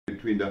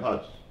between the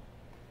huts.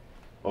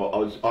 Or I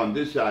was on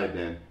this side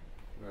then,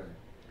 right,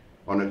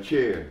 on a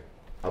chair,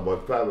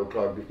 about 5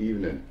 o'clock the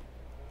evening.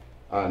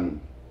 And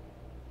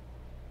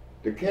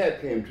the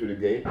cat came through the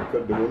gate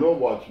because there were no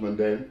watchmen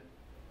then.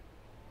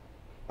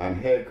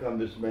 And here come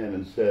this man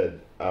and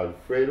said,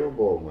 Alfredo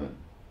Bowman.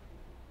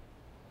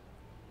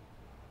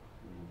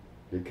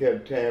 They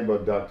kept telling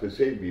about Dr.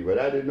 Sebi, but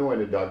I didn't know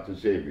any Dr.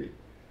 Sebi.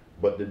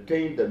 But the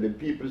thing that the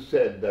people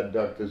said that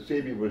Dr.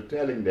 Sebi was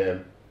telling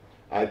them,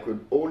 I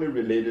could only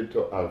relate it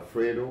to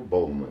Alfredo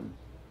Bowman.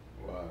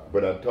 Wow.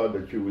 But I thought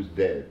that she was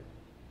dead.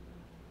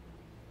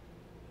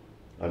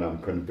 And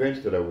I'm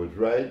convinced that I was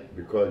right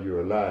because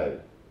you're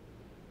alive.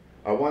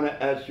 I want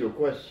to ask you a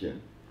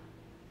question.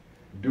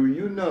 Do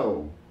you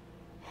know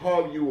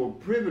how you were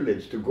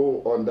privileged to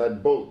go on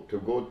that boat to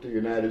go to the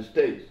United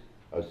States?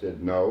 I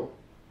said, no.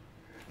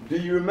 Do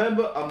you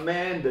remember a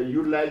man that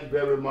you liked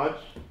very much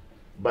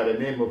by the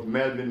name of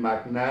Melvin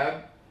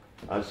McNabb?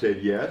 I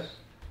said, yes.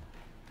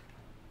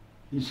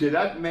 He said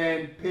that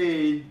man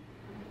paid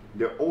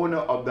the owner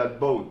of that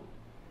boat.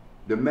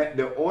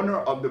 The owner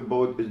of the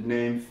boat is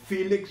named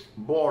Felix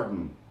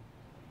Borden.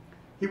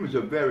 He was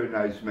a very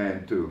nice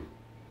man too.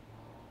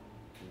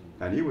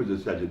 And he was a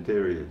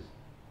Sagittarius.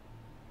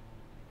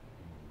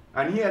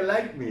 And he had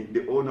liked me,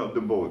 the owner of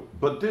the boat.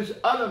 But this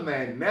other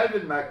man,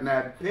 Melvin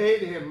McNabb,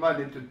 paid him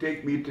money to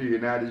take me to the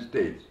United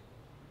States.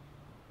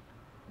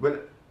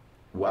 But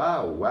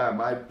wow, why am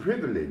I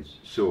privileged?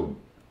 So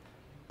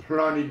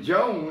Plonny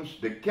Jones,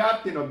 the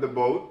captain of the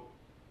boat,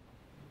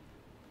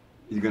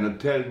 is going to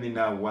tell me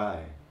now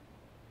why.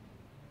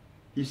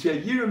 He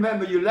said, you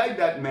remember you liked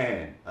that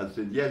man? I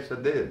said, yes, I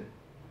did.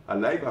 I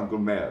like Uncle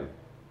Mel.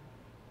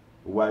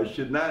 Why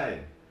shouldn't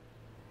I?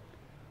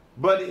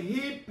 But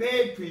he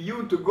paid for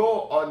you to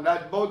go on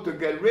that boat to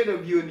get rid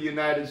of you in the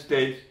United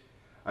States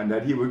and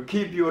that he would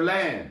keep your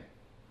land.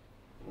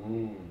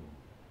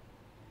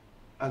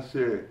 I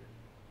said,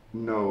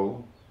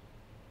 no,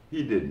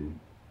 he didn't.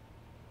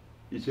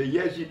 He said,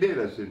 yes, he did.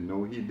 I said,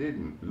 no, he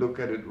didn't. Look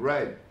at it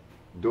right.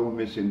 Don't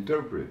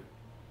misinterpret.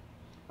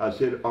 I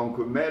said,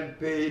 Uncle Mel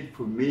paid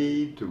for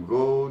me to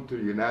go to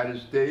the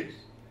United States,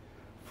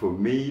 for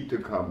me to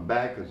come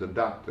back as a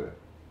doctor.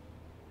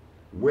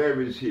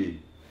 Where is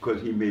he?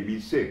 Because he may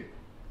be sick.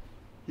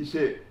 He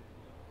said,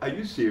 are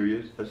you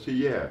serious? I said,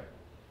 yeah,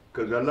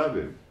 because I love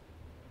him.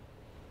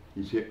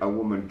 He said, a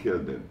woman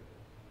killed him.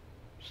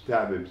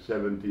 Stabbed him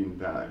 17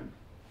 times.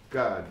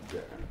 God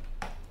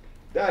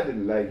damn. I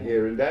didn't like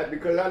hearing that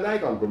because I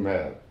like Uncle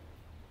Mel.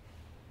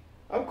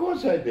 Of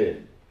course I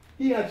did.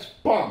 He had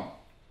spunk.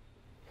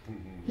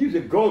 He was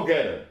a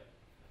go-getter.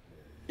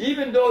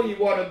 Even though he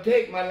wanted to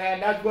take my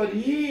land, that's what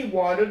he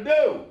wanted to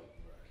do.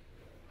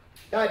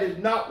 That is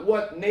not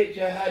what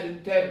nature had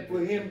intended for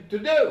him to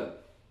do.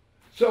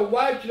 So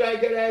why should I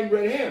get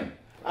angry at him?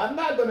 I'm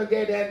not going to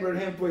get angry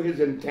at him for his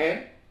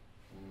intent.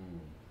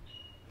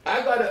 I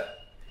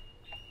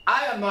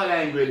am not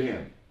angry at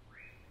him.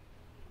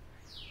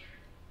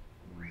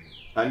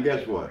 And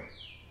guess what?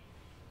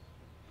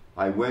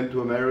 I went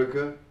to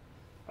America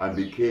and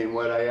became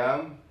what I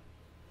am.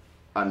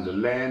 And the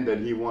land that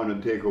he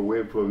wanted to take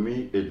away from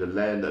me is the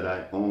land that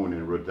I own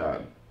in Rhode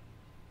Island.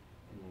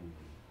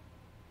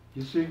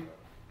 You see?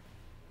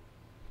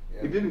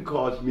 Yeah. It didn't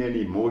cause me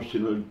any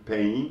emotional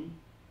pain.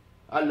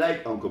 I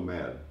like Uncle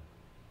Mel.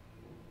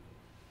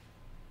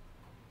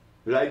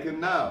 Like him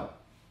now.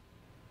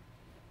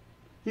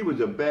 He was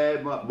a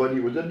bad man, but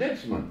he was a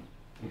Dixman.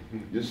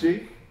 You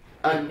see?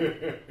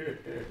 And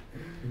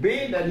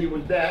being that he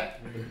was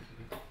that,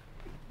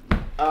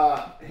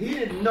 he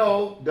didn't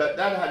know that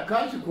that had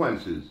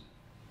consequences.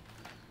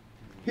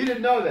 He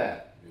didn't know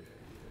that.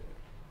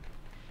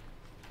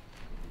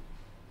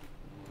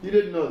 He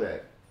didn't know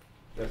that.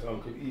 That's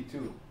Uncle E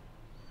too.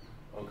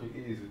 Uncle E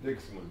is a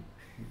Dixman.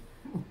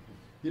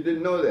 He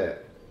didn't know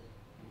that.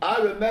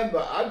 I remember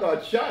I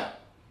got shot.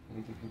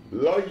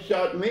 Lawyer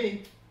shot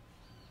me.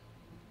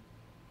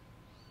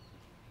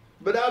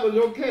 But I was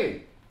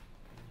okay.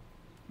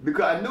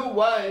 Because I knew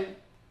why.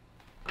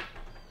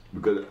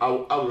 Because I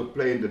was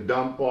playing the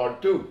dumb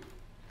part too.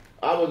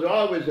 I was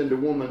always in the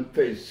woman's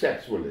face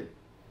sexually.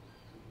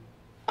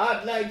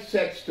 I'd like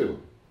sex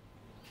too.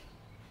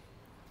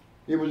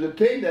 It was a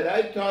thing that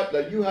I thought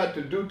that you had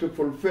to do to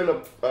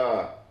fulfill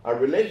a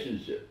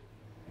relationship.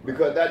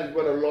 Because that is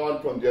what I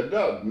learned from the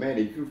adult. Man,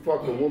 if you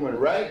fuck a woman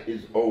right,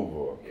 it's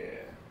over.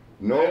 Yeah.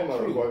 No,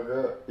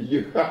 motherfucker.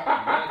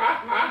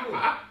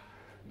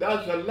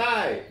 That's a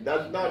lie.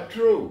 That's not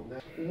true.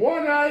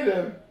 One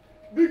item,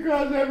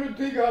 because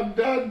everything I've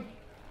done,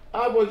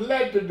 I was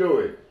led to do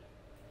it.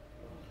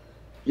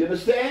 You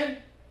understand?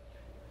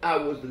 I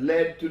was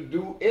led to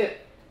do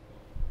it.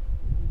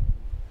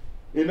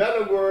 In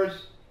other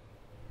words,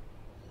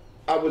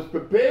 I was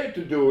prepared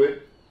to do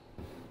it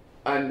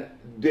and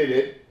did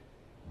it,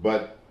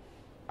 but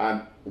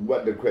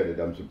what the credit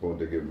I'm supposed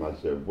to give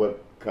myself?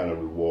 What kind of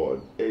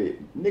reward? Hey,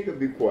 nigga,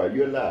 be quiet,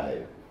 you're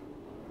alive.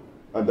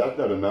 And that's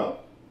not enough?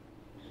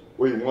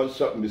 Or you want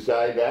something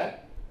beside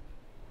that?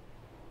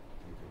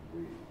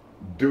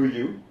 Do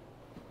you?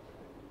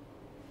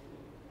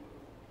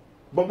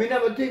 But we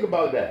never think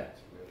about that.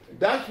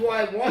 That's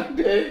why one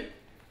day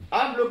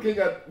I'm looking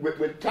at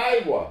with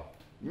Taiwa.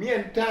 Me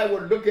and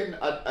Taiwa looking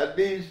at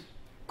these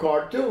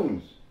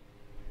cartoons.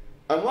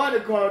 And one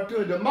of the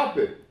cartoons, the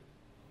Muppet.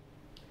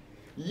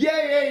 Yeah,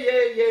 yeah,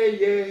 yeah, yeah,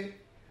 yeah.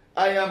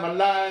 I am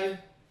alive.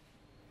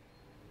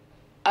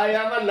 I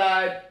am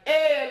alive.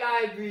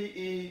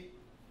 A-L-I-V-E.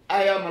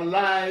 I am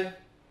alive.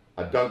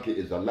 A donkey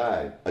is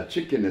alive. A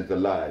chicken is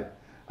alive.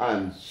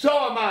 And so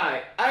am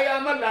I. I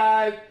am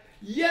alive.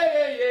 Yeah,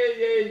 yeah, yeah,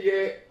 yeah,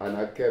 yeah. And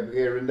I kept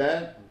hearing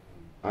that.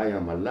 I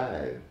am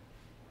alive.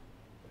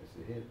 That's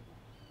the hit.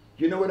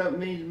 You know what that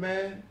means,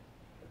 man?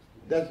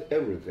 That's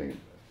everything.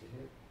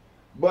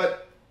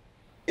 But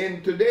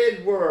in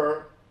today's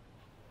world,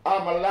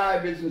 I'm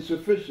alive isn't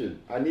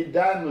sufficient. I need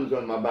diamonds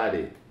on my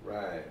body.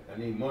 Right. I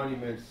need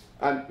monuments.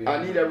 I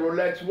need a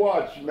Rolex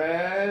watch,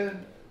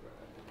 man.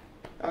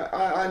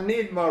 I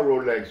need my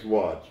Rolex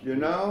watch, you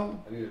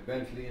know? I need a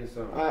Bentley and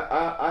something.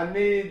 I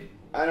need.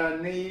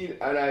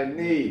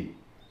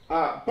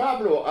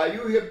 Pablo, are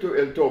you hip to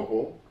El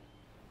Topo?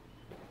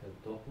 El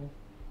Topo?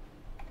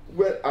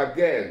 Well,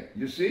 again,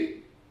 you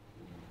see?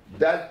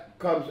 That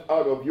comes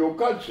out of your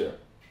culture.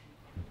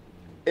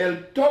 El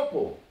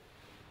Topo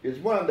is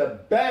one of the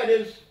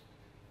baddest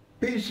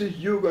pieces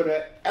you're going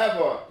to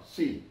ever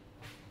see.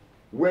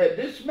 Where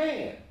this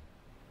man,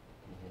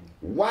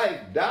 wife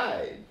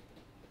died,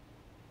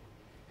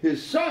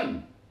 his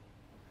son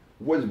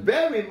was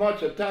very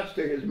much attached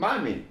to his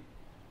mommy.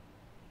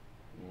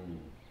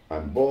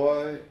 And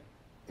boy,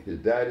 his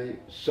daddy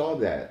saw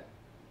that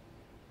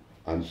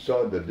and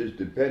saw that this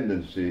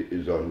dependency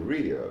is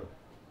unreal.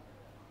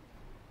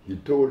 He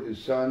told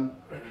his son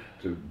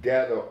to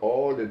gather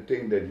all the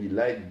things that he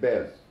liked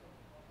best.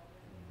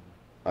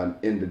 And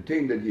in the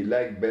thing that he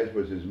liked best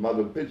was his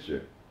mother's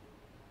picture.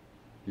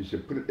 He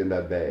said, put it in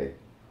that bag.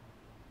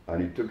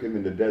 And he took him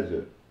in the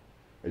desert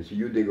and said,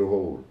 you dig a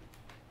hole.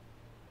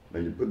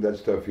 And you put that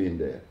stuff in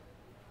there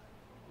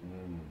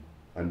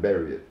and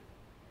bury it.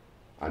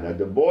 And as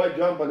the boy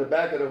jumped on the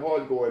back of the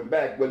horse going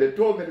back, well, they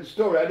told me the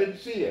story. I didn't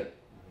see it.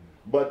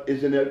 But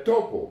it's in El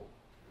Topo.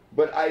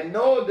 But I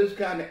know this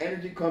kind of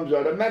energy comes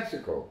out of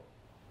Mexico.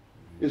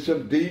 It's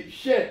some deep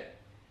shit.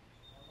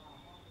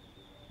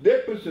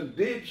 They put some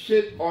deep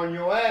shit on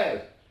your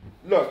ass.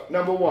 Look,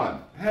 number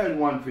one, here's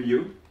one for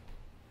you.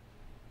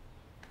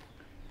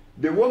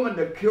 The woman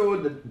that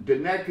killed the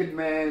naked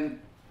man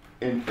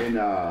in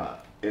the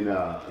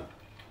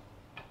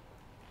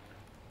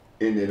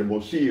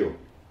Hermosillo.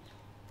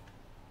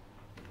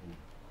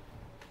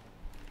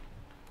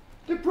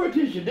 The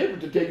politician did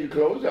was to take his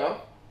clothes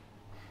off.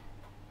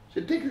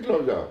 Said, take your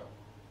clothes off.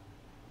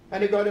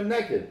 And they got him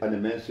naked. And the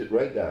man sit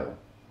right down.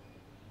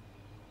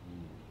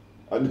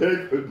 And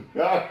they could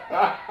not,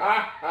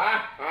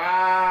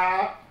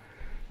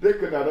 they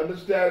could not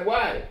understand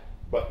why.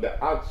 But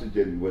the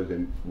oxygen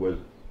was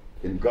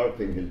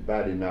engulfing his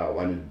body now,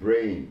 and his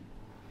brain,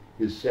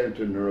 his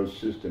central nervous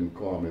system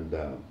calming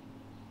down.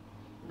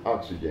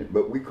 Oxygen,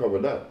 but we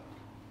covered up.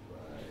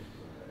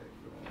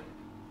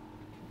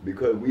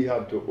 Because we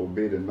have to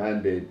obey the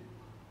mandate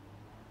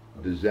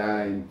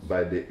designed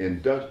by the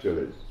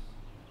industrialists,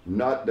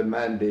 not the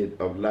mandate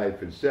of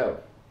life itself.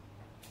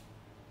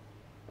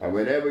 And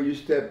whenever you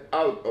step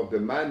out of the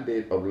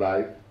mandate of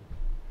life,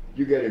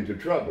 you get into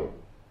trouble.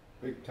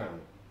 Big time.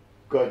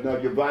 Because now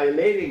you're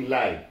violating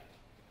life.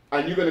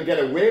 And you're going to get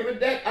away with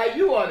that? Are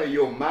you out of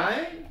your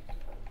mind?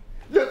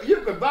 Look,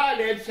 you could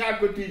violate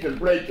Socrates and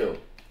Plato,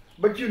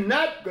 but you're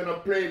not going to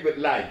play with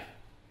life.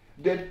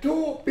 The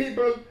two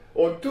people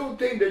or two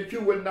things that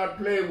you will not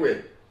play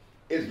with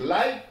is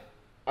life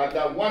and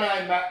that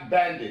one-eyed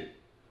bandit,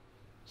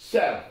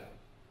 self.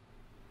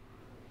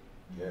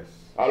 Yes.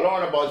 I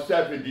learned about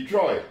self in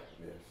Detroit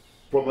Yes.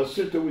 from a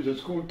sister who's a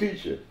school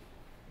teacher.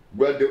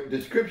 Well, the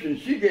description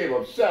she gave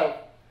of self,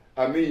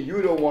 I mean,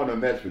 you don't want to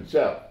mess with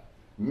self.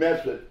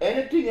 Mess with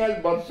anything else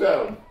but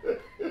self.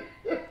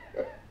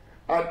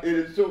 And it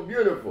is so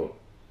beautiful.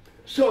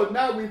 So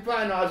now we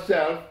find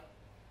ourselves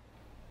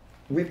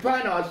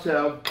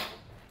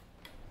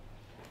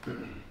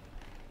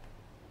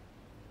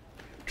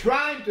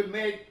trying to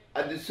make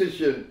a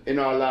decision in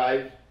our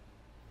lives,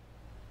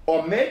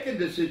 or make a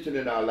decision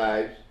in our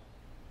lives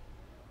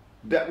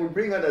that will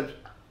bring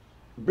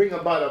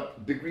about a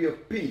degree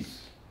of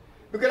peace.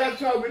 Because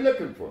that's all we're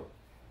looking for,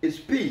 is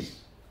peace.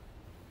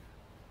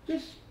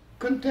 Just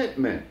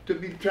contentment, to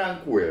be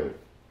tranquil.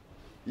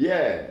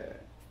 Yeah.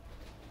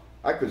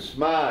 I could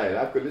smile,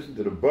 I could listen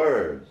to the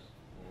birds.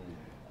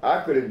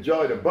 I could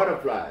enjoy the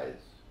butterflies.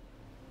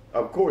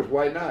 Of course,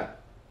 why not?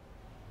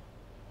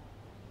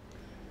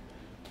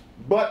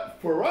 But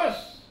for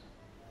us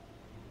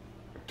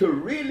to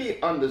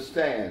really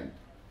understand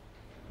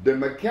the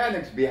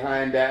mechanics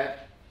behind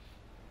that,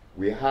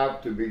 we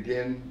have to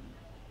begin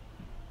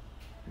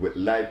with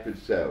life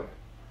itself.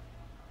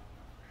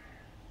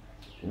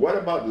 What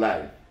about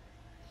life?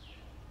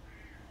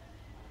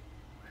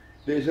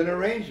 There's an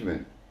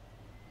arrangement.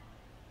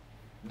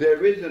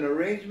 There is an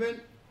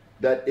arrangement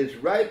that is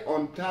right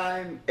on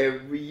time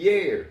every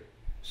year.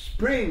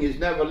 Spring is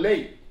never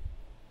late.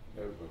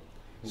 Never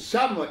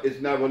Summer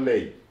is never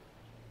late.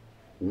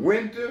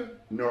 Winter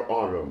nor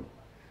autumn.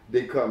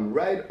 They come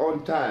right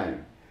on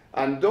time.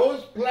 And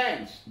those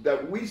plants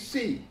that we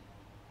see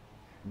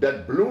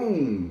that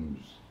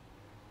blooms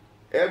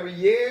every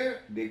year,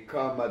 they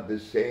come at the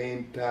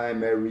same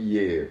time every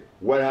year.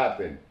 What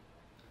happened?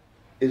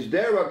 Is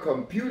there a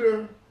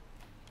computer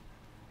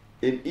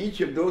in each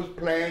of those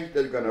plants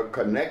that's going to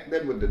connect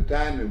them with the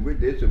time in which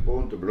they're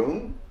supposed to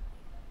bloom?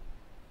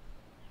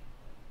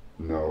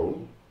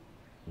 No.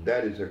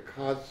 That is a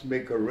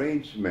cosmic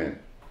arrangement.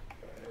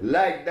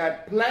 Like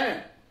that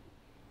plant,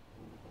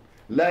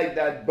 like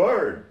that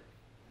bird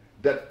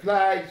that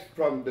flies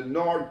from the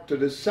north to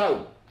the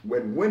south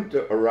when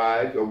winter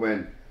arrives or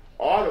when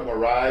autumn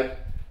arrives,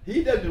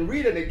 he doesn't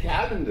read any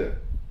calendar.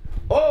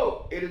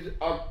 Oh, it is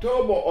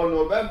October or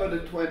November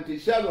the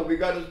 27th, we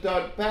got to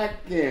start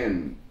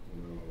packing.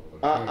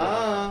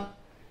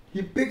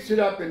 He picks it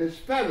up in his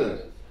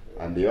feathers,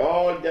 and they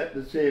all get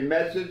the same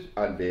message,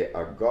 and they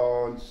are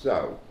gone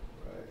south.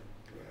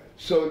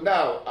 So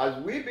now,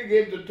 as we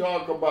begin to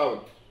talk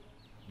about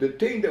the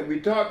thing that we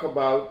talk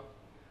about,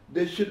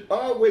 they should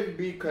always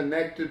be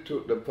connected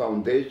to the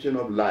foundation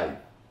of life.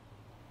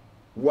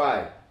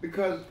 Why?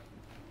 Because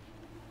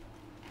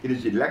it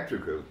is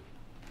electrical.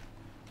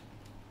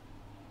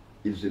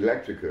 It's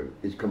electrical.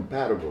 It's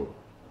compatible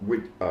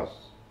with us.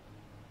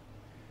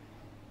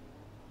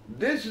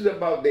 This is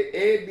about the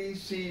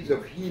ABCs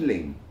of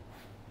healing.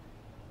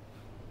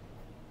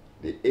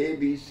 The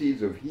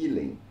ABCs of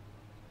healing.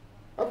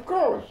 Of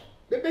course,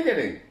 the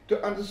beginning,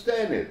 to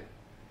understand it.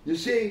 You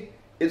see,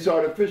 it's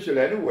artificial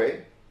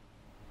anyway.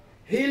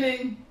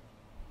 Healing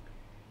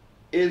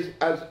is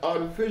as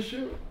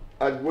artificial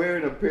as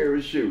wearing a pair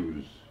of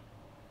shoes.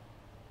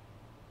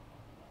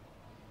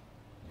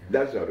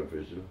 That's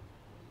artificial.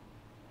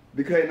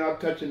 Because you're not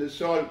touching the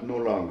soil no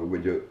longer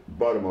with your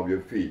bottom of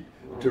your feet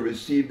to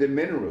receive the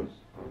minerals.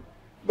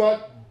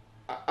 But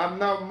I'm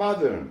now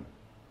modern.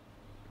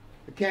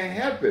 I can't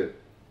help it.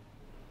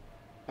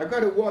 I got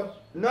to walk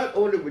not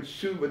only with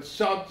shoes but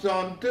socks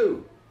on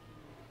too.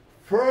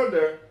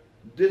 Further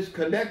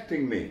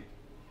disconnecting me.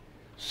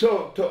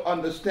 So to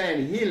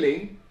understand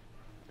healing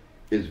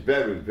is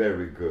very,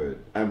 very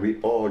good. And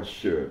we all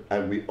should.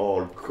 And we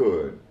all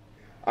could.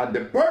 And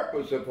the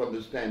purpose of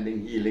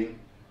understanding healing,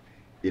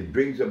 it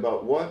brings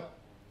about what?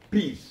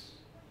 Peace.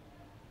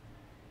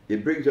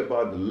 It brings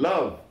about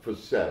love for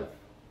self.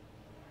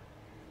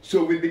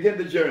 So we begin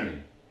the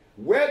journey.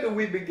 Where do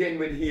we begin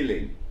with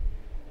healing?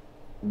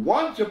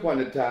 Once upon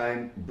a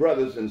time,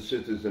 brothers and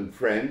sisters and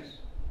friends,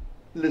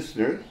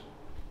 listeners,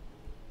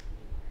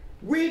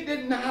 we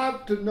didn't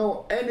have to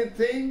know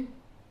anything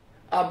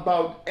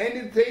about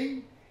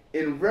anything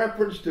in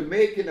reference to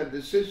making a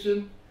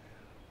decision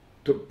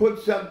to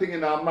put something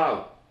in our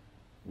mouth.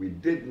 We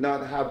did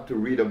not have to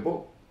read a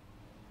book.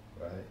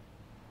 Right.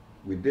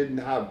 We didn't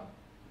have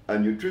a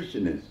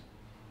nutritionist.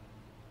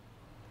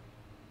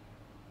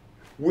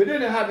 We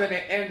didn't have any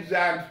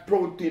enzymes,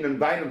 protein, and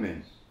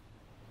vitamins.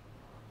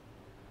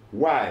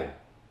 Why?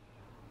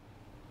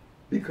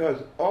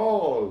 Because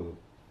all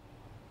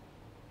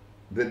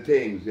the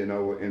things in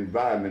our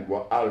environment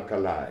were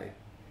alkali.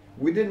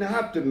 We didn't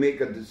have to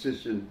make a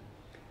decision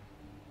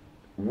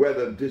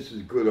whether this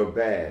is good or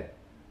bad,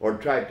 or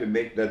try to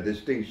make that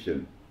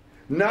distinction.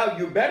 Now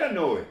you better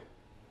know it.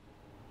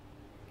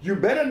 You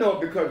better know,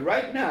 because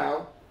right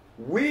now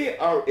we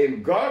are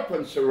engulfed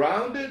and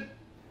surrounded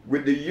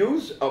with the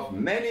use of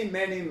many,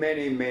 many,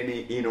 many,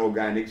 many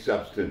inorganic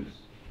substances.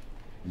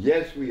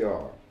 Yes, we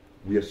are.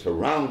 We are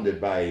surrounded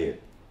by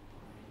it,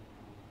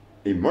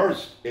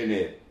 immersed in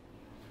it,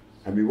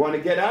 and we want to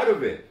get out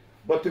of it.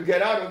 But to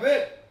get out of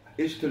it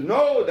is to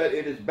know that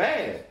it is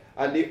bad.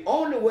 And the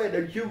only way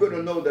that you're going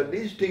to know that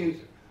these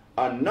things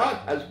are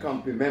not as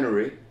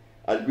complementary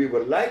as we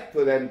would like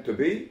for them to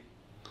be,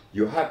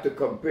 you have to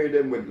compare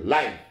them with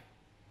life.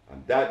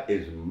 And that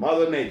is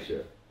Mother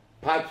Nature,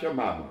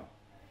 Pachamama.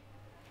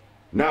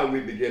 Now we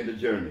begin the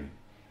journey.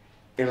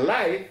 In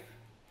life,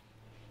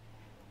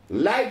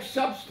 life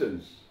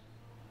substance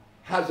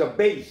has a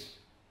base.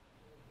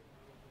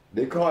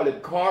 They call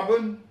it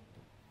carbon,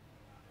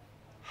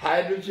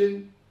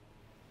 hydrogen,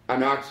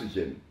 and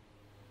oxygen.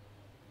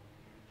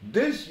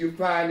 This you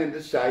find in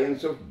the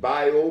science of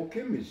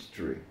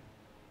biochemistry.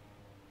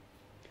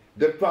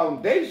 The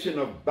foundation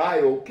of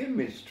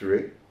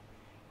biochemistry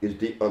is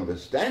the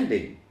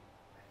understanding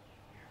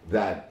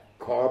that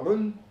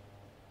carbon,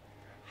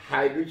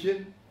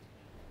 hydrogen,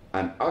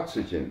 and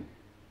oxygen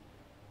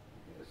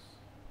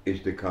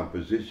is the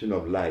composition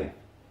of life.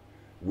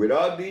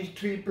 Without these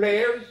three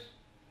players,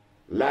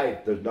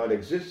 life does not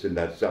exist in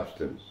that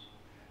substance.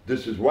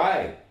 This is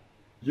why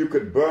you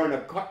could burn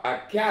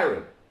a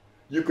carrot,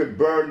 you could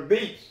burn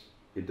beets.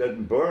 It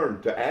doesn't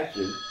burn to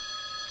ashes.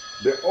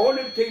 The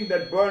only thing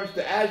that burns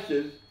to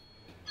ashes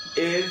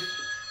is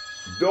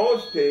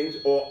those things,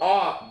 or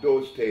are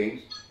those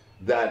things,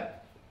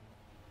 that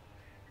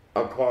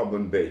are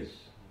carbon-based.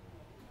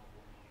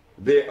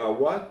 They are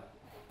what?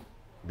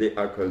 They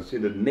are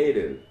considered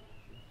native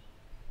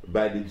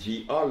by the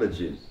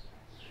geologists.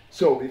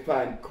 So we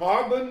find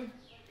carbon,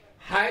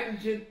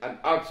 hydrogen, and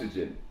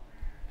oxygen.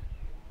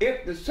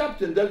 If the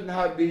substance doesn't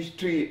have these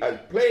three as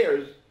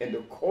players in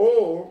the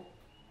core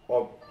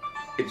of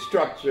its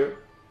structure,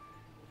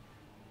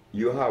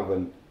 you have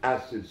an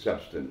acid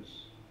substance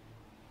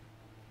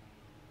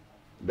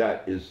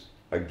that is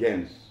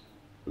against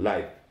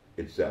life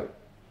itself.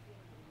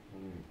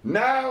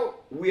 Now,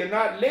 we are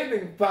not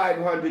living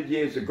 500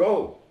 years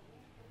ago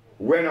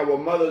when our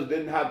mothers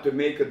didn't have to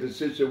make a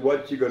decision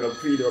what she's going to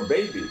feed her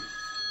baby,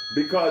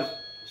 because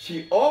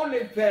she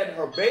only fed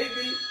her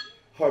baby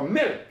her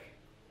milk.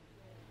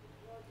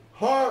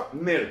 Her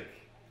milk.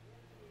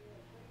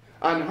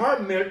 And her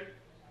milk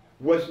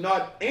was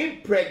not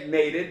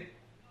impregnated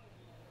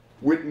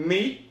with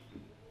meat,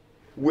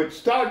 with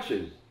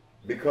starches,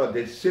 because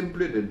they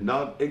simply did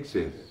not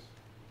exist.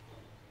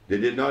 They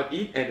did not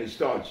eat any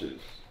starches,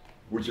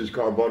 which is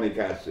carbonic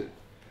acid.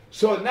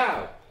 So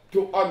now,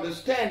 to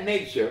understand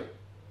nature,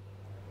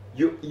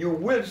 you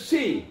will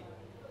see,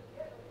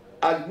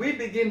 as we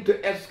begin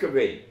to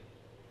excavate,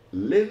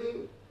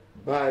 little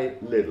by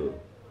little,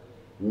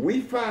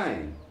 we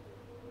find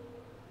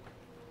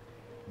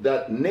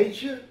that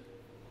nature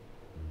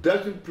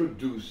doesn't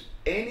produce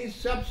any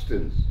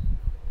substance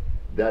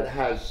that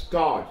has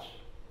starch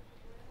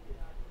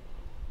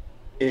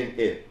in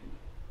it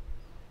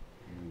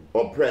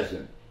or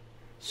present.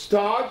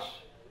 Starch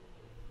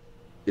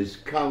is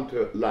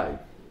counter life,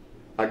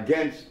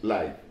 against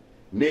life.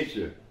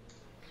 Nature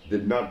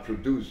did not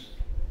produce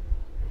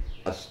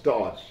a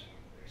starch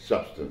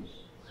substance.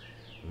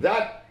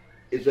 That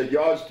is a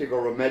yardstick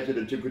or a measure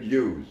that you could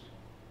use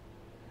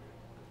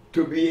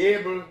to be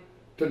able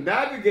to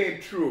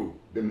navigate through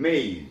the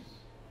maze,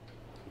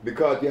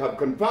 because you have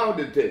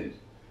confounded things.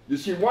 You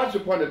see, once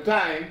upon a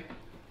time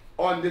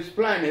on this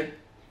planet,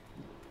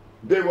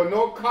 there were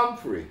no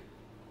comfrey,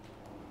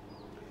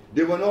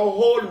 there were no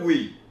whole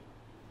wheat,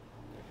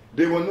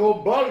 there were no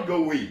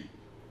bulgur wheat,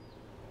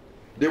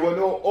 there were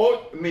no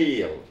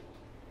oatmeal,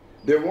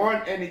 there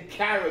weren't any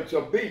carrots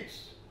or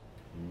beets,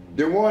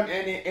 there weren't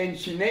any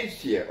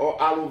echinacea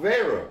or aloe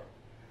vera,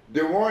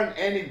 there weren't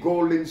any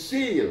golden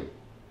seal,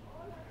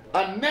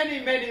 and many,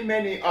 many,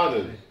 many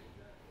others.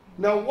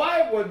 Now,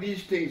 why were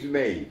these things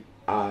made?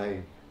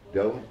 I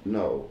don't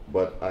know,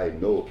 but I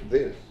know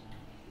this,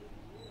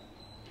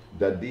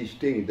 that these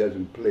things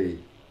doesn't play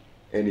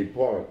any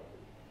part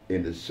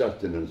in the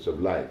sustenance of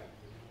life.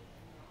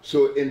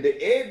 So in the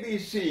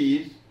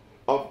ABCs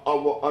of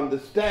our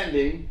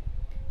understanding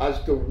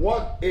as to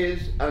what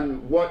is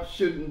and what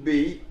shouldn't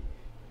be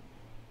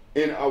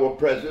in our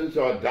presence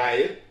or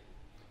diet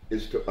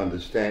is to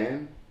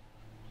understand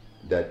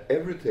that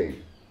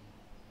everything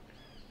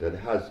that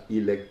has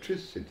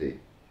electricity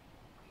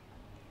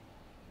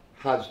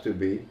has to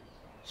be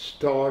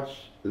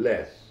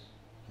starchless.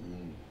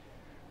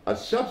 A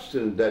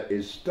substance that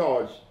is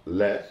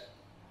starchless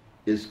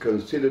is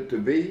considered to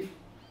be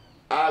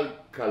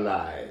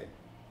alkali.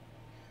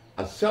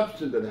 A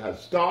substance that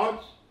has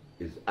starch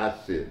is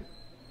acid.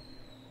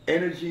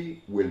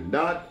 Energy will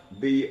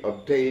not be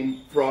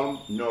obtained from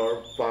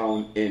nor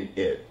found in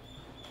it.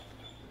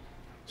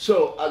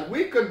 So as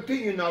we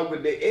continue now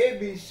with the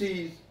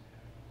ABCs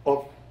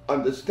of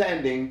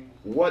understanding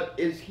what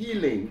is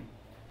healing,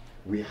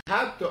 we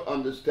have to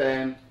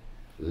understand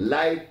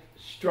life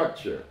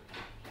structure.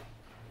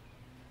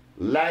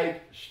 Life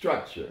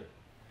structure.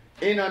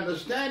 In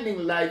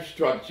understanding life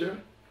structure,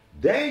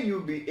 then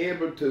you'll be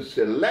able to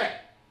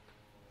select.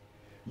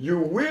 You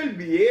will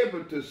be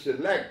able to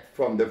select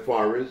from the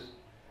forest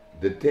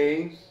the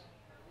things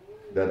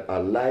that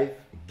are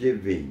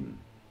life-giving.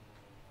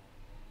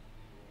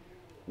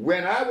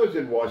 When I was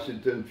in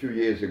Washington a few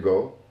years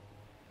ago,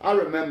 I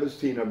remember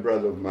seeing a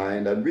brother of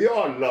mine that we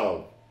all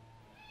love,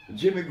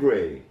 Jimmy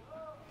Gray.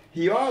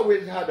 He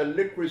always had a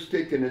licorice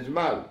stick in his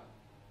mouth.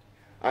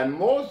 And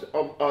most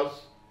of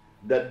us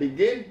that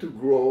begin to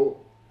grow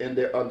in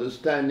the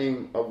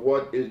understanding of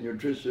what is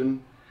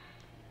nutrition,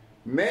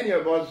 many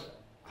of us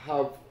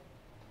have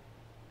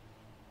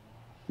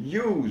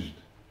used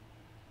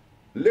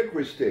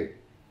licorice stick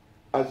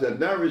as a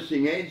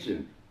nourishing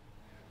agent.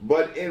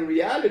 But in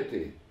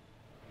reality,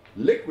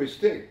 licorice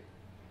stick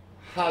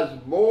has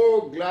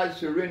more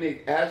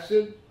glycerinic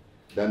acid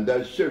than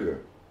does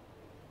sugar.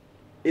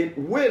 It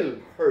will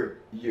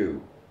hurt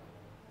you.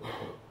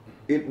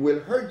 It will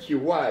hurt you.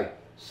 Why?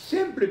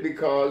 Simply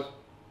because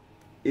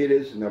it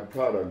isn't a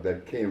product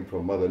that came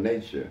from Mother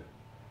Nature.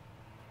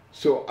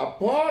 So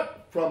apart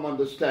from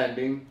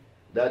understanding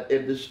that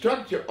in the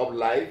structure of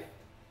life,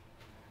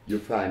 you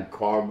find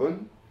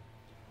carbon,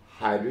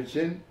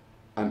 hydrogen,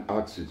 and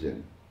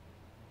oxygen.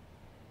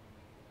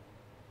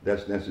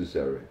 That's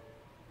necessary.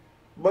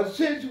 But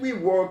since we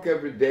work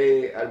every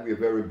day and we're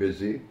very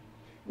busy,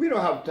 we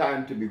don't have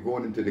time to be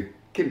going into the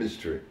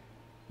chemistry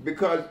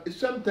because it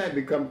sometimes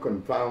becomes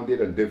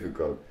confounded and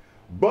difficult.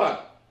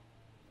 But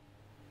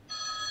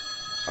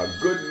a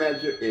good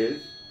measure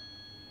is,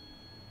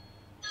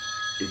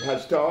 it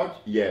has starch?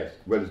 Yes.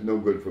 Well, it's no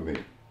good for me.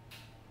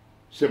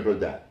 Simple as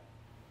that.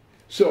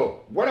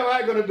 So, what am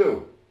I going to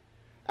do?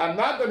 I'm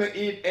not going to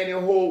eat any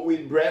whole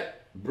wheat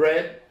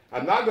bread.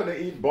 I'm not going to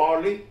eat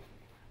barley,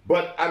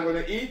 but I'm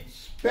going to eat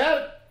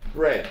spelt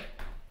bread.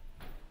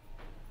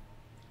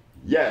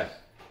 Yes,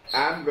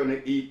 I'm going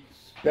to eat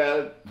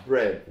spelt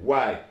bread.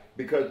 Why?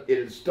 Because it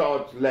is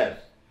starch less.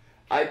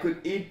 I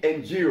could eat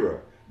injera,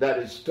 that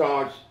is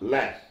starch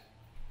less.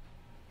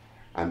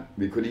 And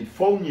we could eat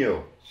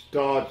fonio,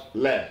 starch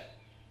less,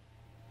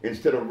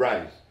 instead of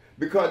rice.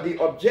 Because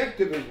the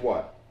objective is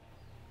what?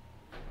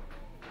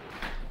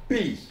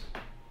 Peace.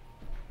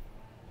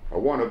 I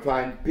want to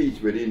find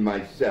peace within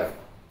myself.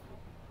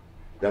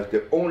 That's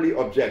the only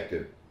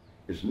objective.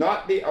 It's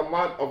not the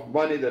amount of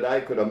money that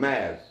I could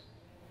amass.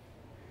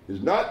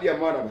 It's not the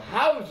amount of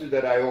houses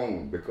that I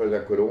own, because I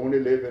could only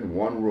live in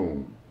one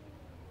room.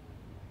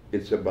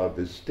 It's about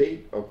the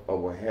state of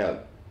our health.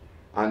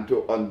 And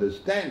to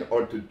understand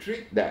or to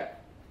treat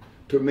that,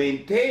 to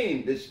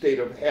maintain this state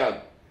of health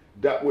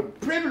that would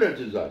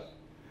privilege us,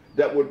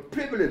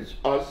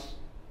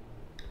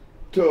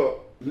 to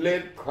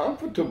live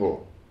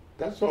comfortable.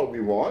 That's all we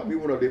want. We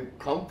want to live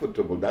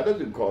comfortable. That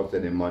doesn't cost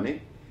any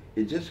money.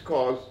 It just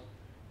costs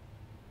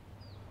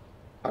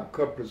a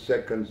couple of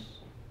seconds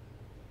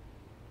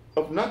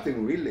of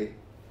nothing, really.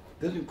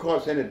 It doesn't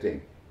cost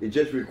anything. It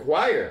just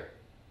requires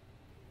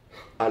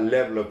a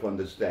level of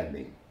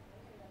understanding.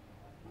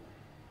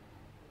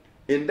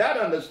 In that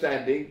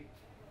understanding,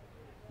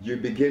 you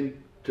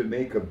begin to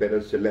make a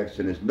better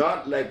selection. It's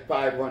not like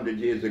 500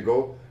 years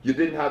ago. You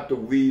didn't have to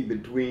weed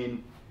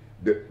between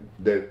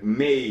the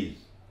maze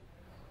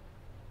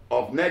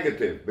of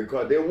negative,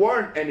 because there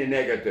weren't any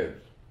negatives.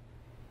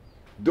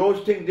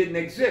 Those things didn't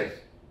exist.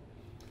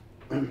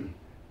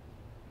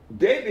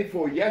 Day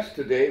before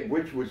yesterday,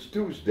 which was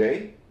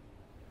Tuesday,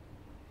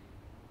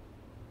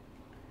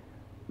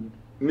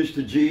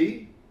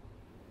 Mr.G,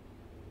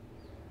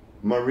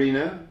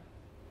 Marina,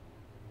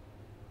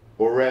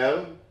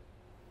 Orel,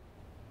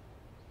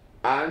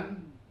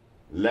 and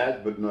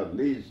last but not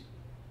least,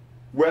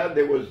 well,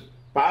 there was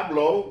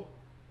Pablo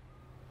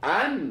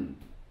and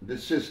the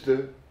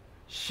sister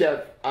Chef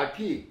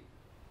Aki.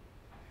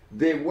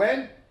 They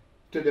went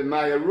to the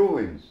Maya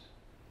ruins.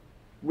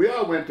 We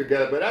all went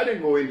together, but I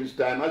didn't go in this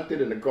time. I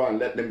stayed in the car and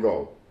let them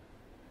go,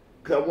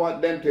 because I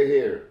want them to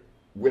hear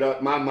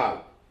without my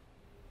mouth.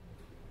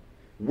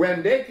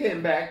 When they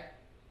came back,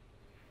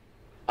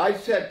 I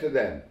said to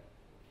them,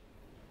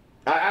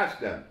 I asked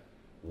them,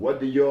 what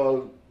did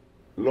y'all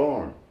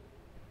learn?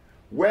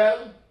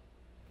 Well,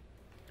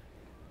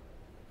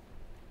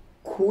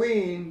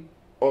 Queen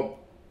of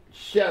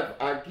Chef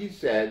Aki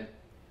said,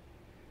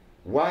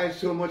 why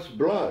so much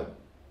blood?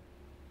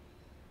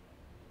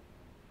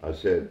 I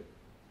said,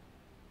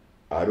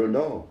 I don't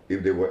know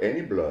if there were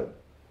any blood.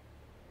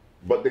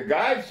 But the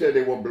guide said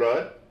there were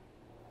blood.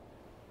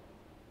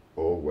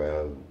 Oh,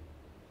 well,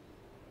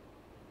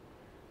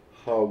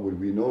 how would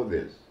we know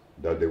this,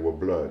 that there were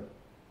blood?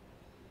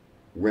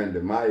 When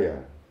the Maya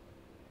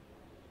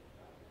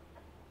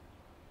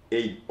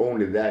ate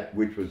only that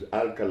which was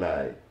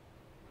alkali,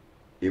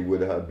 it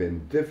would have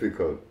been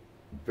difficult,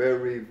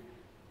 very,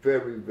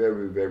 very,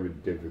 very, very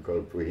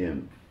difficult for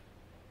him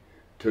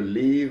to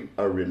leave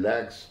a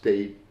relaxed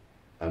state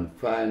and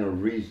find a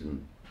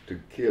reason to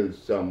kill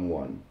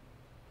someone,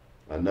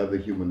 another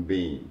human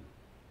being.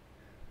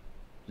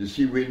 You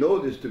see, we know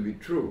this to be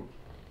true,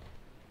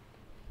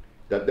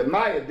 that the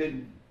Maya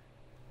didn't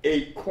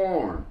eat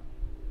corn,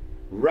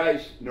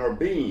 rice, nor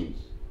beans,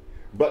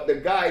 but the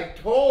guy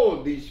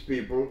told these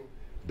people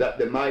that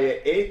the Maya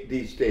ate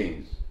these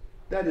things.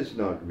 That is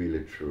not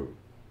really true.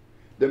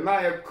 The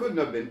Maya couldn't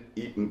have been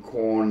eating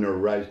corn, nor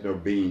rice, nor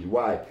beans.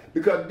 Why?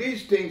 Because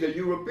these things are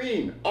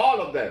European,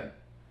 all of them.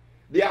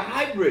 They are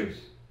hybrids.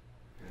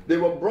 They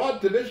were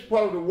brought to this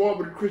part of the world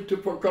with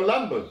Christopher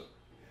Columbus.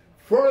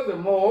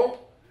 Furthermore,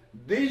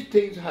 these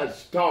things had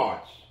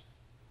starch.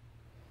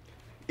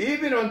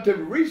 Even until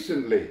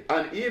recently,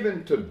 and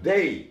even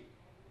today,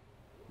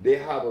 they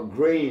have a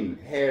grain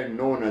here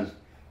known as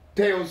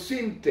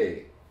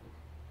teosinte.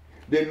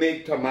 They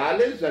make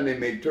tamales and they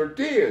make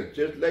tortillas,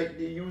 just like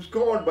they use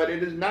corn, but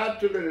it is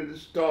natural and it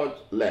is starch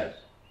less.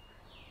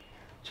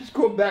 Just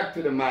go back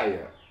to the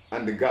Maya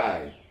and the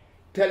guy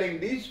telling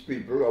these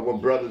people, our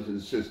brothers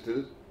and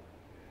sisters,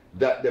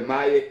 that the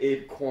Maya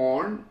ate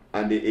corn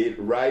and they ate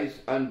rice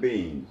and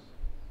beans.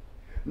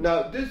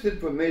 Now, this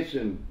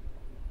information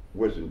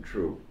wasn't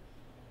true.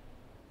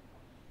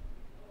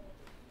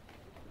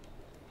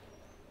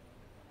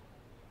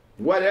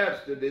 What else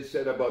did they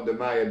say about the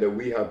Maya that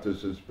we have to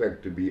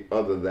suspect to be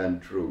other than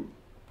true?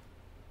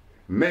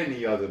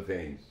 Many other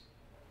things.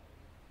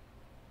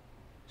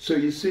 So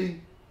you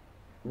see,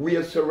 we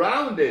are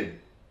surrounded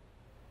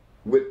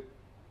with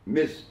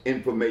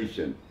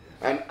misinformation.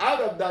 And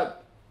out of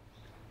that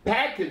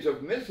package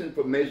of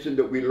misinformation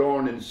that we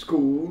learn in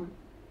school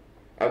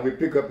and we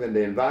pick up in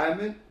the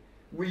environment,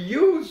 we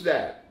use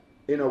that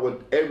in our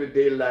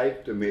everyday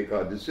life to make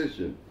our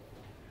decision.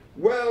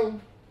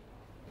 Well,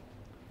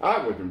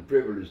 I wasn't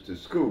privileged to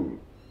school,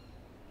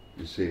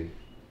 you see.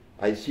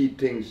 I see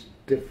things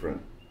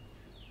different.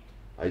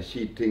 I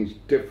see things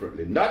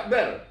differently. Not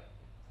better,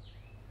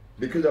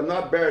 because I'm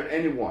not better than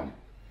anyone,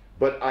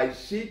 but I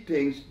see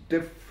things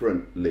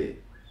differently.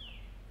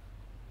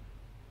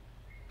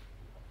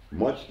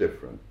 Much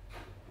different.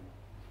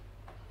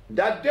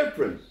 That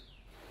difference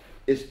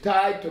is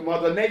tied to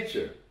Mother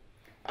Nature.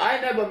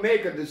 I never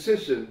make a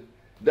decision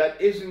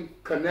that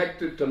isn't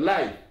connected to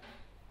life.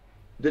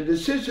 The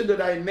decision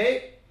that I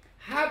make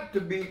have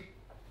to be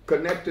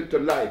connected to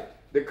life.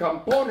 The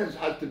components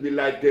have to be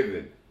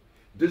life-giving.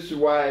 This is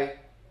why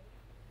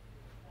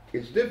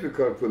it's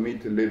difficult for me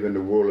to live in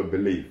the world of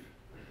belief.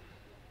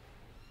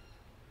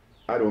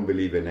 I don't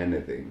believe in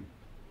anything.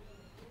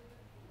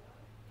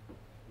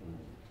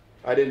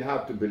 I didn't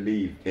have to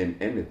believe in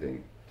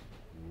anything.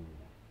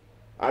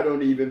 I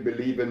don't even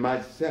believe in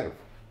myself.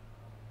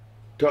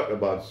 Talk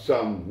about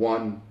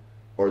someone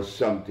or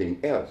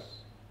something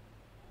else.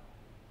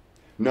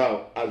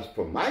 Now, as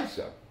for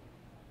myself,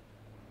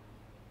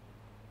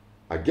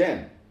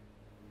 again,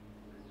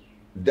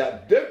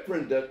 that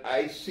difference that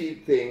I see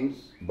things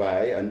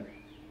by and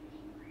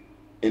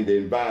in the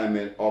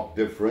environment of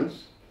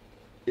difference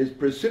is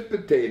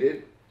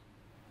precipitated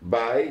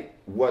by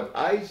what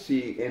I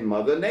see in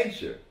Mother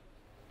Nature.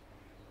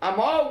 I'm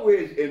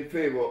always in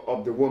favor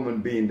of the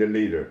woman being the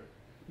leader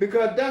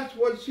because that's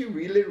what she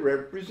really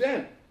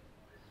represents,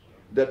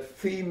 that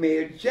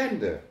female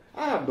gender.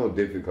 I have no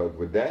difficulty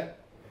with that.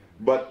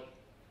 But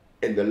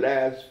in the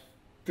last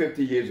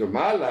 50 years of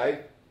my life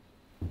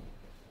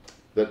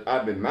that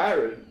I've been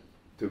married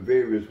to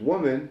various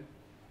women,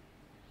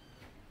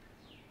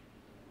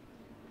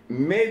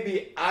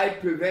 maybe I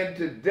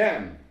prevented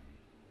them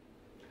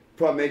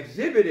from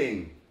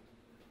exhibiting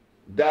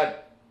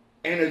that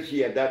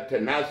energy and that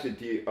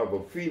tenacity of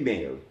a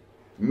female.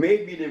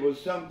 Maybe there was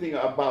something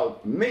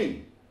about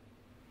me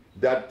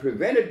that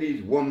prevented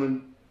these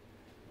women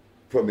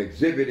from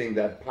exhibiting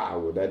that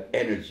power, that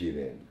energy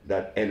then,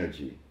 that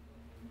energy.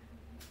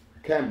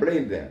 Can't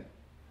blame them.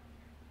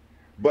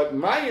 But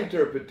my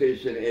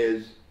interpretation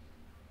is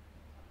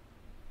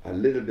a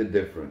little bit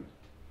different.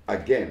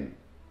 Again,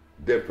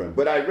 different.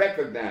 But I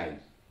recognize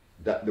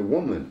that the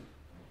woman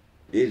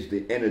is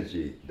the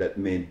energy that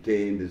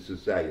maintains the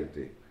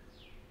society.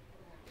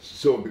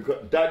 So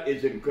because that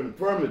is in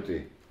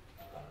conformity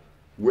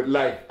with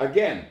life.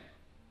 Again,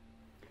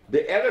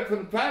 the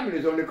elephant family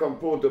is only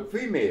composed of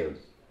females.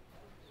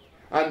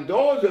 And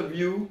those of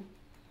you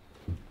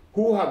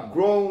who have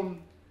grown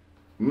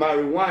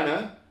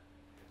marijuana,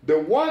 the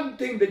one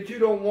thing that you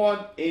don't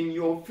want in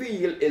your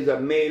field is a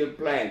male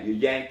plant. You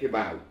yank him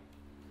out.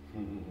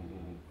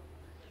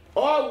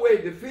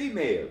 Always the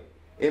female.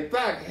 In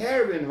fact,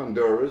 here in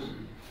Honduras,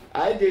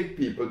 I gave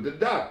people the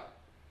duck.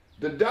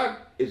 The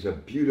duck is a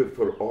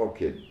beautiful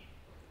orchid.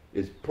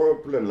 It's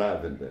purple and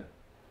lavender.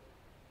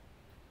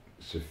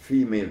 It's a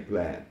female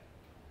plant.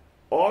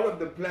 All of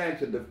the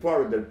plants in the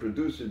forest that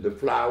produces the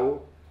flower,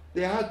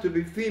 they have to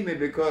be female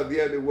because they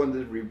are the ones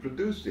that are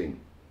reproducing.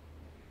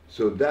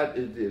 So that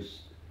is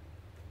this.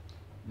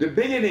 The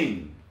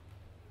beginning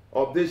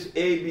of this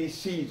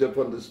ABCs of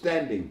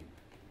understanding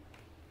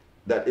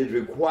that is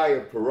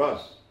required for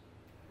us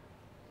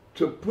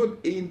to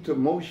put into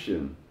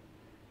motion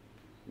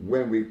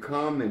when we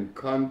come in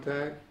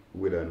contact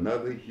with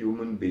another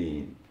human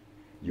being.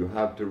 You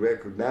have to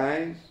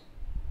recognize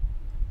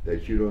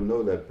that you don't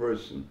know that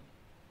person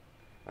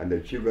and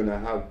that you're going to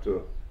have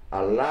to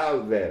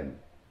allow them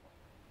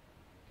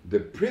the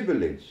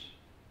privilege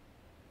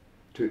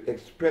to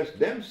express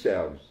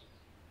themselves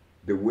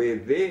the way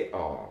they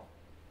are,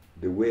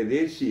 the way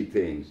they see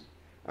things,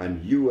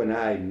 and you and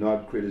I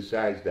not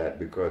criticize that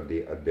because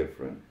they are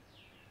different.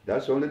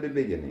 That's only the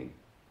beginning.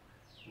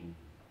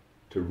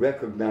 To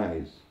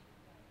recognize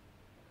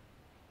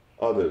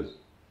others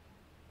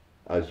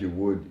as you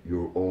would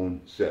your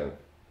own self.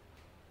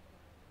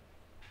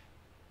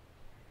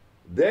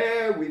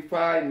 There we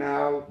find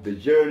now the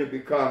journey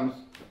becomes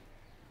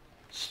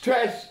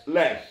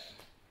stressless.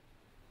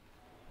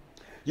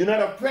 You're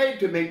not afraid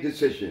to make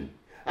decisions.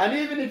 And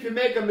even if you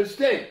make a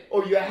mistake,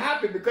 or you're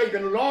happy because you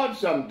can launch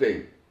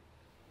something.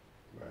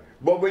 Right.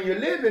 But when you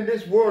live in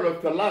this world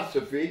of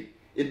philosophy,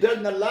 it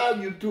doesn't allow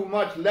you too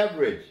much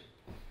leverage.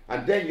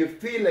 And then you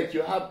feel like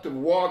you have to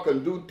walk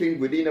and do things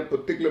within a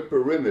particular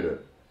perimeter.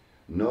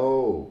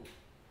 No.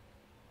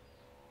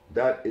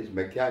 That is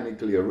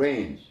mechanically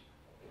arranged.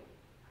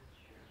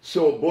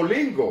 So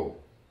bolingo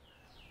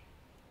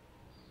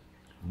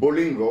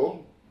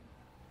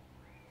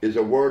is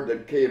a word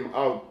that came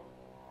out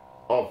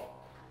of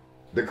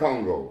the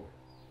Congo,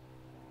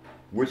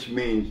 which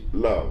means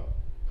love.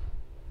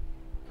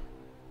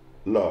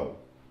 Love.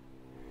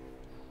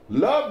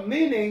 Love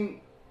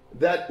meaning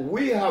that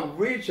we have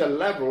reached a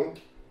level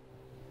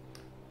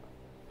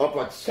of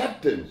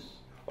acceptance,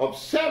 of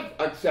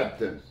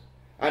self-acceptance.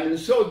 And in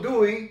so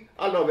doing,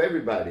 I love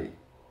everybody.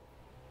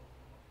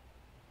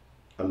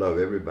 I love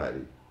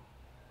everybody.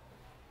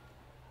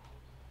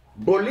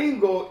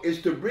 Bolingo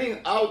is to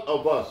bring out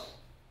of us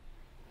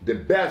the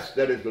best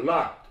that is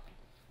locked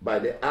by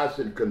the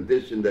acid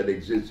condition that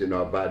exists in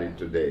our body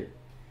today.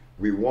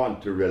 We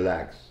want to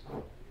relax.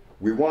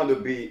 We want to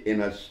be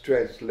in a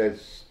stressless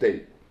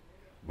state.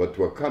 But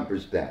to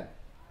accomplish that,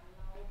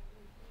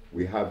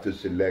 we have to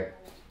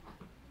select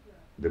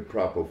the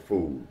proper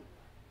food.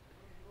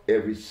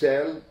 Every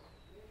cell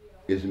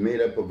is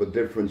made up of a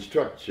different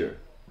structure,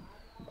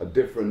 a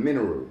different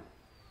mineral.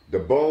 The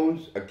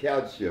bones are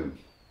calcium,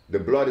 the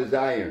blood is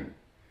iron,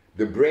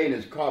 the brain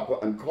is copper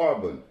and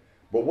carbon.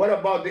 But what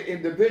about the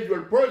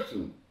individual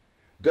person?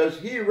 Does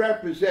he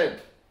represent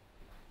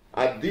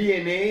a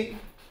DNA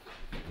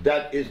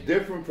that is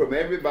different from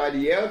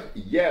everybody else?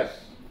 Yes.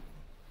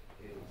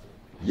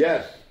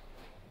 Yes.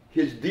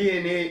 His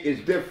DNA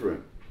is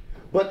different.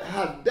 But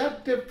has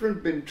that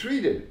difference been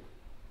treated?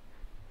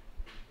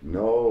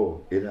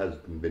 No, it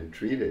hasn't been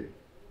treated.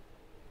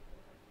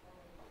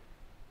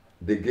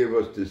 They give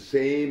us the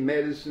same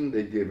medicine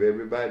they give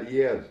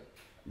everybody else.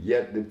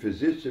 Yet the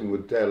physician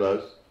would tell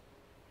us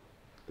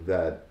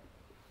that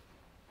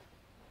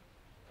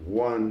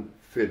one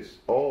fits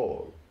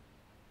all.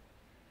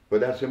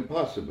 But that's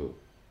impossible.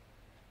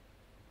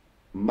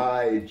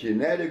 My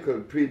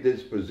genetical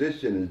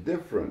predisposition is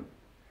different.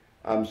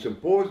 I'm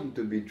supposed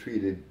to be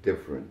treated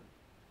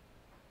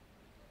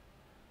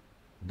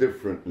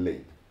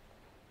differently.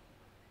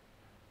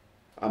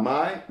 Am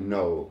I?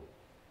 No.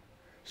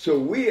 So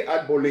we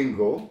at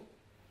Bolingo,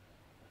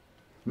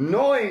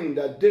 knowing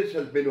that this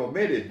has been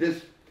omitted,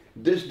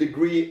 this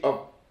degree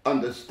of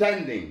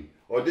understanding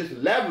or this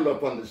level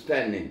of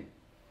understanding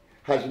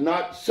has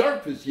not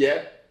surfaced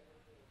yet,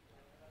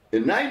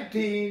 in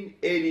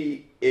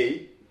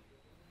 1988,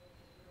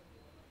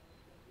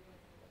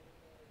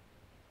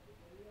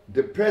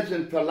 the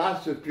present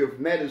philosophy of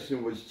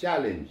medicine was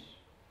challenged.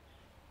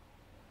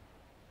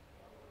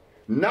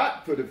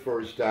 Not for the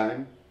first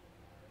time.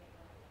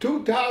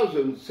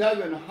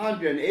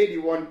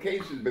 2,781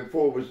 cases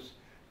before was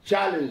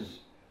challenged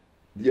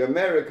the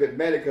American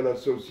Medical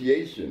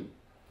Association.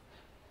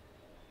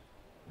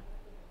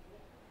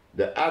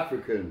 The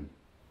African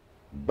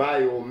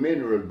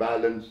biomineral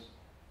balance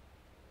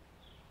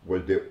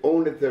was the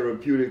only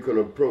therapeutical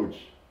approach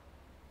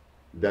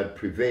that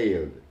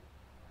prevailed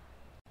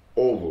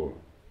over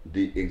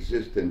the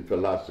existing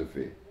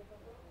philosophy.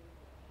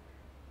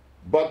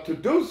 But to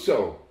do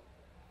so,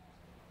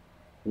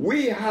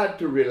 we had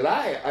to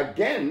rely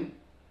again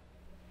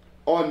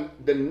on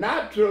the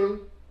natural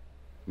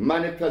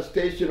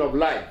manifestation of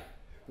life.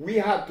 We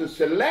had to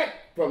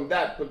select from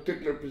that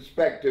particular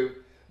perspective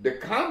the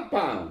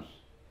compounds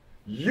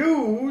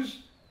used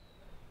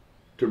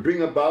to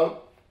bring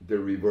about the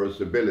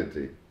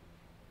reversibility.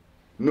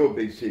 No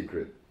big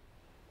secret.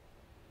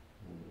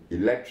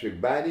 Electric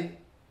body,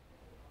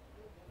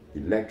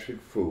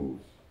 electric food.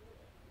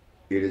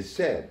 It is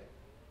said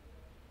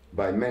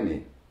by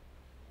many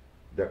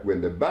that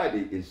when the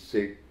body is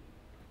sick,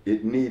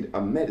 it needs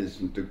a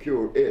medicine to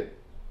cure it.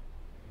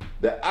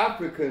 The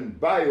African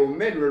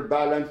biomineral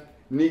balance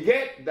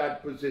negates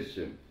that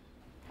position.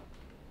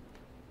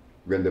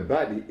 When the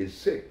body is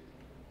sick,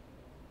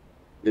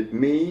 it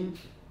means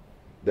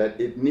that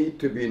it needs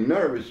to be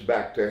nourished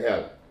back to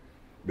health,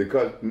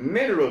 because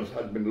minerals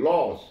have been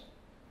lost,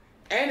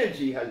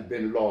 energy has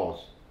been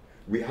lost.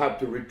 We have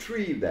to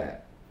retrieve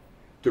that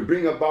to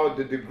bring about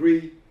the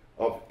degree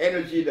of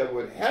energy that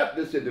would help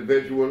this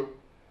individual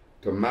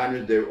to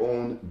manage their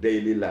own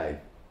daily life.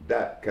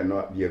 That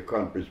cannot be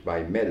accomplished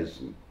by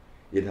medicine.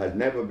 It has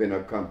never been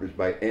accomplished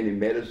by any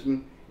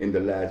medicine in the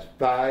last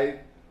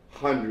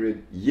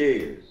 500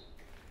 years.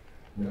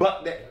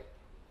 But the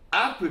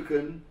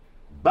African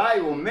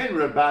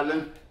biomineral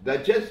balance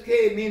that just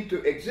came into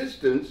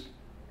existence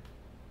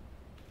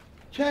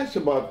just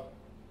about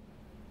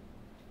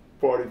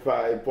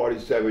 45,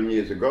 47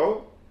 years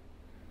ago,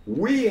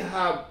 we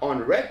have on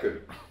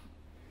record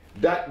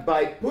that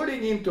by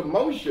putting into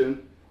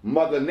motion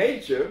Mother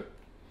Nature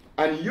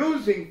and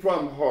using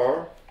from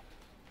her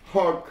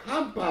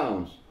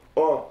compounds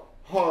or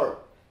her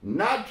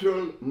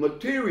natural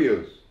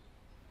materials.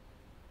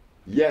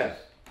 Yes,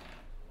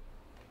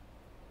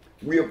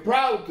 we are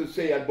proud to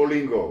say at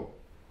Bolingo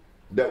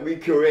that we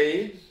cure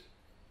AIDS,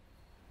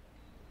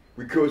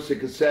 we cure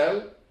sickle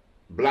cell,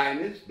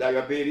 blindness,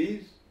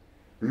 diabetes,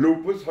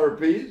 lupus,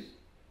 herpes.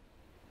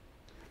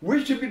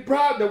 We should be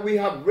proud that we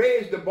have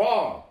raised the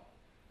bar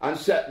and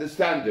set the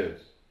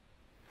standards.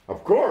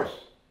 Of course,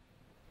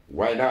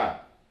 why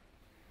not?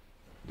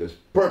 The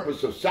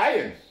purpose of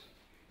science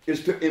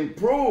is to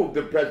improve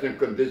the present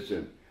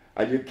condition,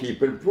 and you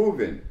keep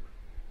improving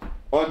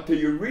until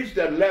you reach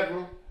that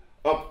level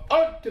of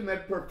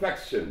ultimate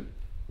perfection.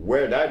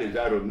 Where that is,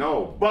 I don't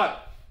know.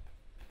 But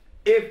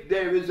if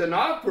there is an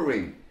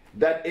offering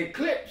that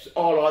eclipses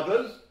all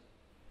others,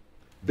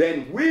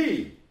 then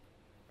we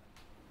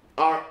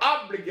are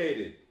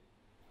obligated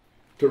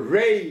to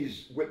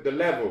raise with the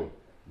level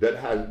that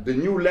has, the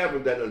new level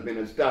that has been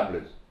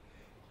established.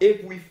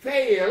 If we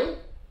fail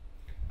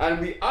and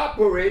we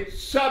operate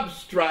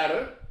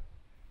substrata,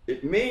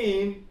 it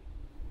means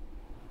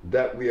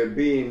that we are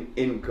being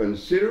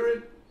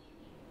inconsiderate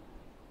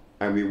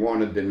and we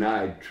want to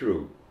deny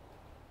truth.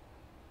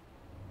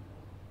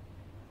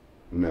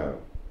 No.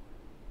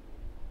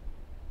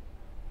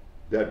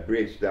 That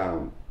breaks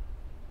down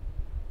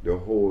the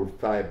whole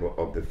fiber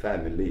of the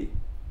family.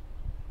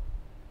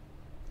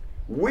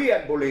 we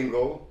at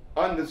Bolingo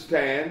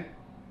understand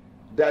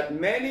that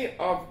many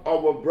of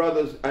our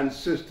brothers and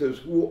sisters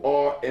who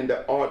are in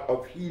the art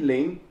of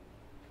healing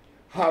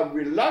have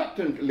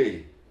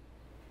reluctantly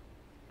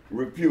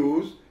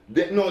refused,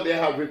 they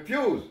have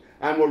refused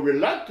and were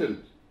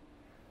reluctant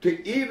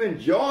to even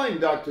join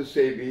Dr.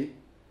 Sebi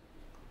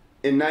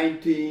in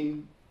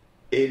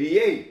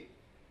 1988.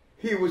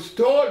 He was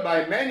told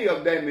by many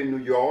of them in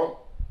New York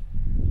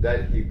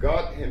that he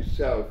got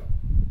himself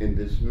in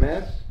this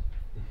mess,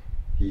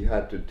 he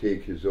had to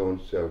take his own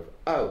self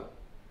out.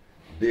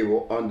 They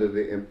were under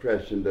the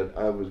impression that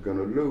I was going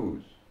to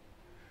lose.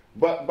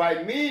 But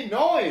by me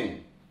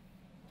knowing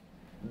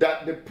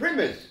that the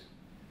premise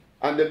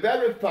and the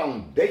very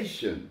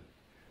foundation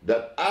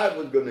that I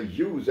was going to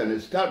use and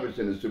establish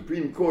in the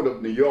Supreme Court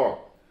of New York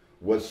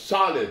was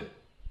solid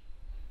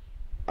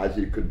as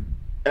it could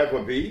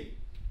ever be,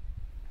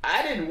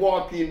 I didn't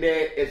walk in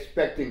there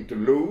expecting to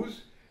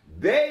lose.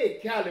 They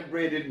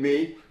calibrated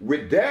me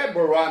with their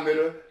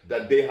barometer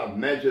that they have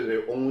measured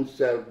their own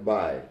self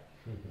by.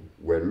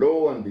 Where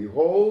lo and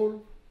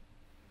behold,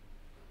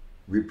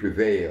 we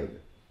prevailed.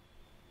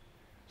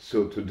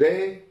 So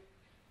today,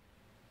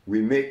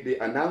 we make the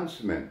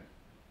announcement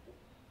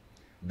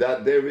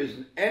that there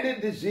isn't any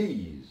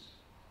disease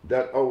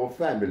that our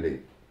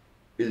family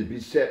is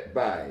beset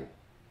by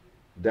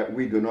that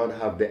we do not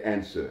have the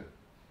answer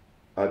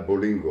at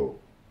Bolingo,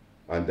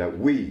 and that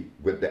we,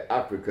 with the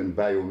African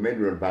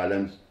biomineral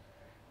balance,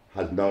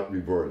 has not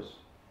reversed.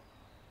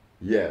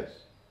 Yes,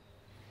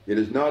 it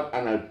is not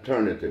an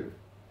alternative.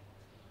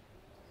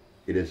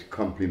 It is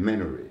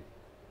complementary.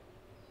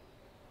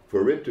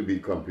 For it to be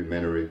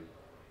complementary,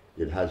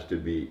 it has to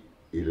be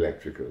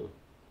electrical.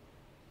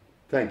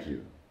 Thank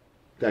you.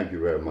 Thank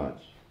you very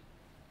much.